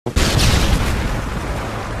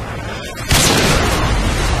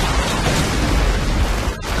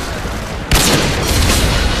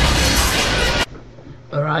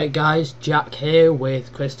Right guys, Jack here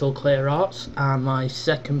with Crystal Clear Arts and my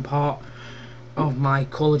second part of my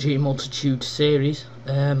Call of Duty Multitude series.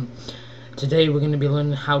 Today we're going to be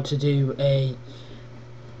learning how to do a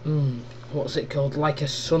what's it called, like a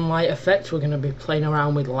sunlight effect. We're going to be playing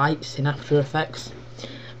around with lights in After Effects,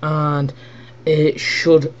 and it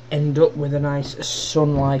should end up with a nice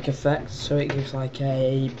sun-like effect, so it gives like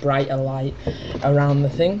a brighter light around the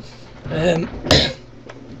thing.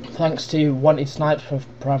 Thanks to Wanted Snipes for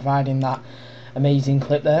providing that amazing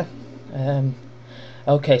clip there.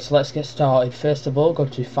 Okay, so let's get started. First of all, go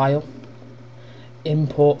to File,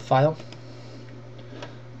 Import File,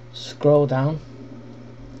 scroll down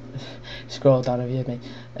if you hear me,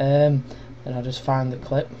 and I'll just find the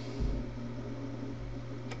clip.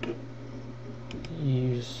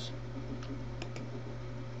 Use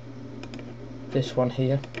this one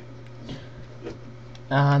here,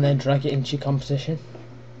 and then drag it into your composition.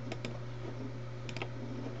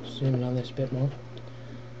 Zooming on this a bit more.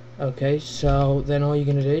 Okay, so then all you're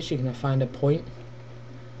going to do is you're going to find a point.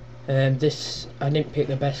 This, I didn't pick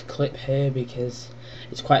the best clip here because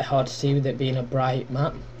it's quite hard to see with it being a bright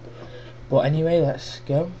map. But anyway, let's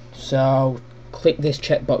go. So click this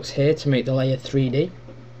checkbox here to make the layer 3D,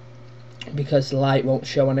 because the light won't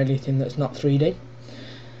show on anything that's not 3D.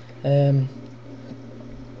 And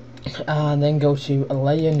then go to a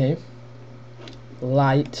layer new,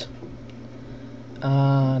 light,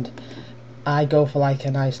 and I go for like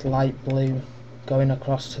a nice light blue going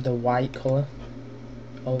across to the white colour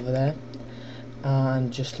over there,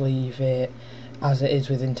 and just leave it as it is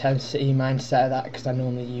with intensity. Mine set at that because I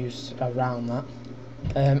normally use around that.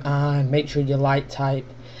 And make sure your light type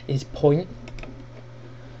is point,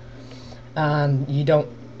 and you don't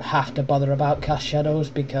have to bother about cast shadows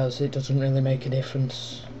because it doesn't really make a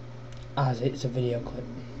difference as it's a video clip.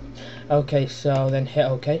 Okay, so then hit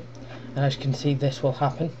OK, and as you can see this will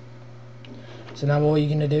happen. So now all you're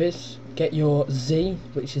going to do is get your Z,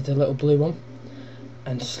 which is the little blue one,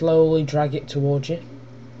 and slowly drag it towards you,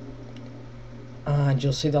 and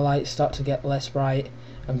you'll see the light start to get less bright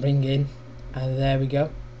and bring in, and there we go.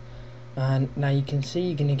 And now you can see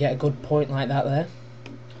you're going to get a good point like that there,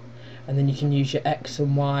 and then you can use your X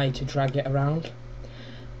and Y to drag it around.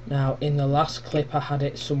 Now in the last clip I had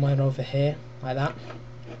it somewhere over here like that,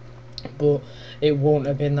 but it won't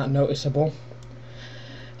have been that noticeable.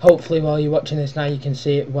 Hopefully while you're watching this now you can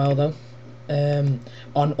see it well though.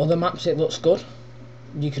 On other maps it looks good.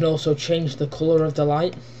 You can also change the colour of the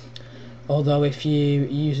light, although if you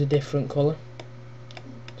use a different colour,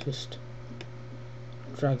 just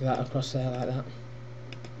drag that across there like that.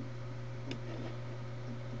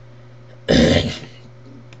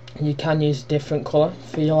 You can use different colour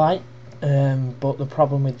for your light, but the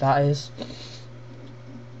problem with that is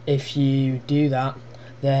if you do that,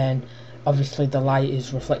 then obviously the light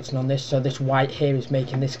is reflecting on this, so this white here is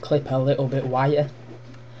making this clip a little bit whiter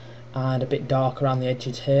and a bit darker around the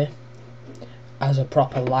edges here, as a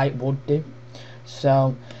proper light would do.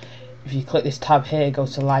 So if you click this tab here, go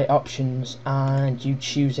to light options, and you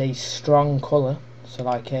choose a strong colour, so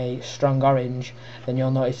like a strong orange, then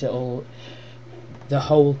you'll notice the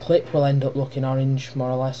whole clip will end up looking orange more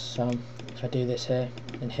or less. So if I do this here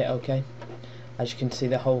and hit OK, as you can see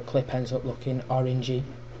the whole clip ends up looking orangey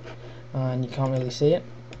and you can't really see it.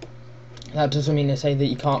 That doesn't mean to say that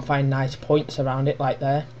you can't find nice points around it like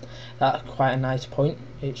there. That's quite a nice point.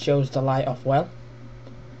 It shows the light off well,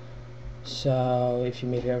 so if you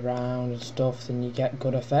move it around and stuff then you get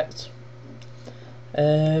good effects.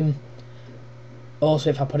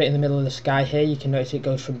 Also if I put it in the middle of the sky here, you can notice it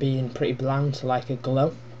goes from being pretty bland to like a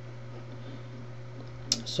glow.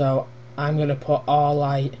 So I'm going to put our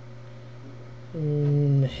light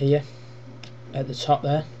here at the top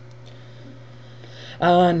there.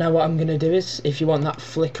 And now what I'm going to do is, if you want that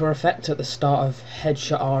flicker effect at the start of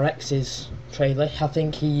Headshot RX's trailer, I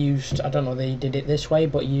think he used, I don't know that he did it this way,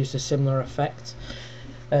 but he used a similar effect.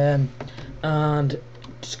 And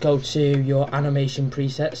just go to your animation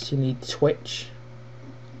presets. You need Twitch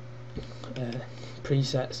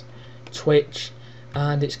presets, Twitch,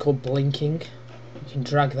 and it's called blinking. You can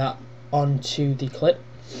drag that onto the clip,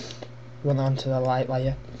 run onto the light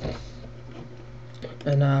layer,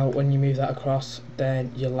 and now when you move that across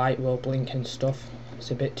then your light will blink and stuff. It's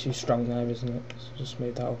a bit too strong there, isn't it? So just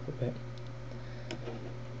move that up a bit,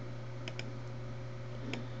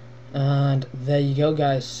 and there you go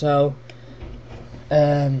guys. So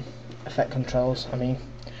effect controls, I mean,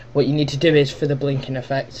 what you need to do is for the blinking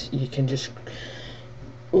effect you can just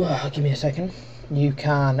give me a second, you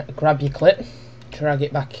can grab your clip, drag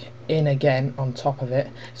it back in again on top of it.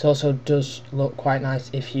 It also does look quite nice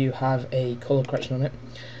if you have a colour correction on it,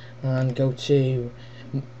 and go to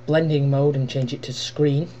blending mode and change it to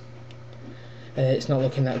screen. It's not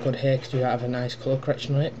looking that good here because we don't have a nice colour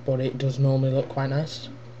correction on it, but it does normally look quite nice.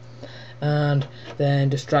 And then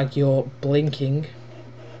just drag your blinking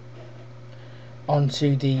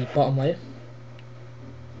onto the bottom layer,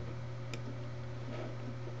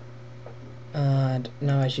 and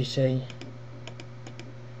now as you see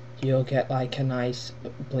you'll get like a nice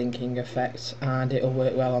blinking effect, and it'll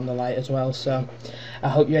work well on the light as well. So I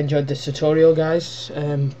hope you enjoyed this tutorial, guys.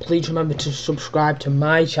 Please remember to subscribe to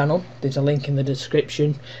my channel, there's a link in the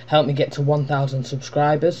description. Help me get to 1,000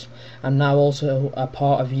 subscribers. I'm now also a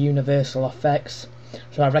part of Universal Effects,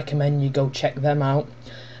 so I recommend you go check them out,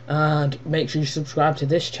 and make sure you subscribe to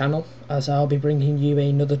this channel as I'll be bringing you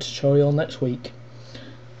another tutorial next week.